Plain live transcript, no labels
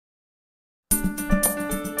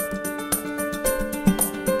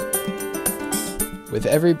With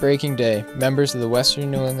every breaking day, members of the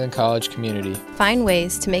Western New England College community find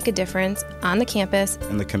ways to make a difference on the campus,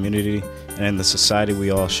 in the community, and in the society we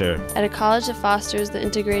all share. At a college that fosters the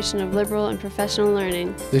integration of liberal and professional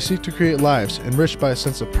learning, they seek to create lives enriched by a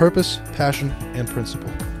sense of purpose, passion, and principle.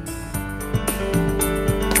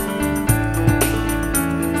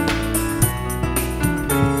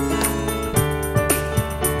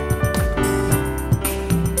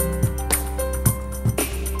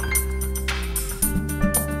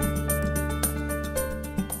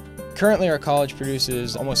 Currently, our college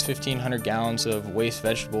produces almost 1,500 gallons of waste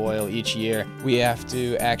vegetable oil each year. We have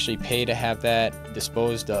to actually pay to have that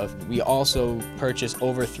disposed of. We also purchase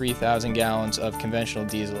over 3,000 gallons of conventional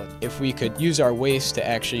diesel. If we could use our waste to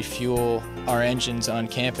actually fuel our engines on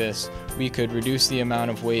campus, we could reduce the amount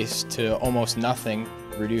of waste to almost nothing,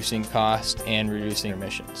 reducing cost and reducing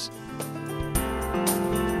emissions.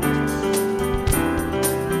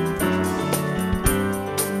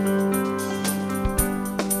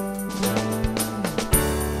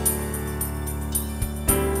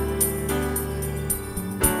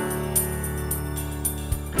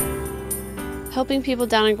 helping people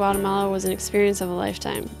down in Guatemala was an experience of a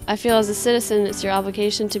lifetime. I feel as a citizen, it's your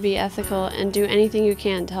obligation to be ethical and do anything you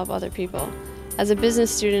can to help other people. As a business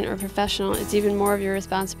student or professional, it's even more of your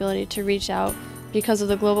responsibility to reach out because of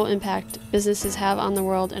the global impact businesses have on the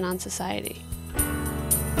world and on society.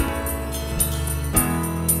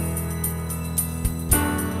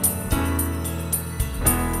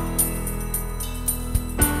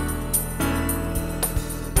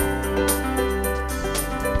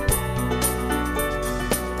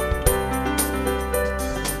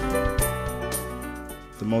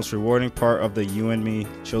 The most rewarding part of the You and Me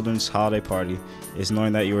Children's Holiday Party is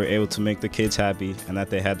knowing that you were able to make the kids happy and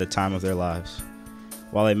that they had the time of their lives.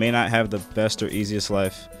 While they may not have the best or easiest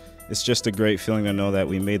life, it's just a great feeling to know that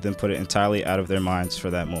we made them put it entirely out of their minds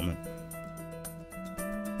for that moment.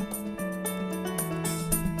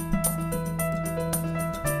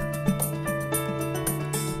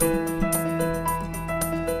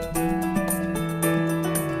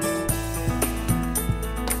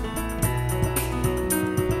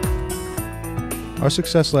 Our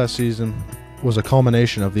success last season was a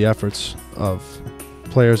culmination of the efforts of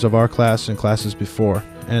players of our class and classes before,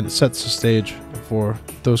 and it sets the stage for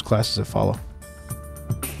those classes that follow.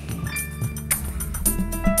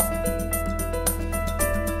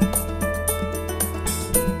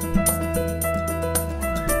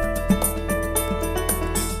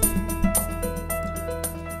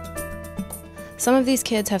 Some of these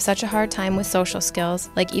kids have such a hard time with social skills,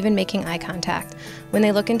 like even making eye contact. When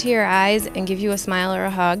they look into your eyes and give you a smile or a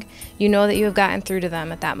hug, you know that you have gotten through to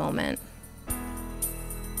them at that moment.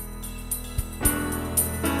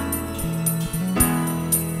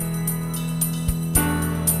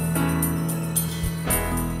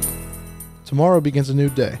 Tomorrow begins a new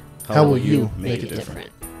day. How will you make it different?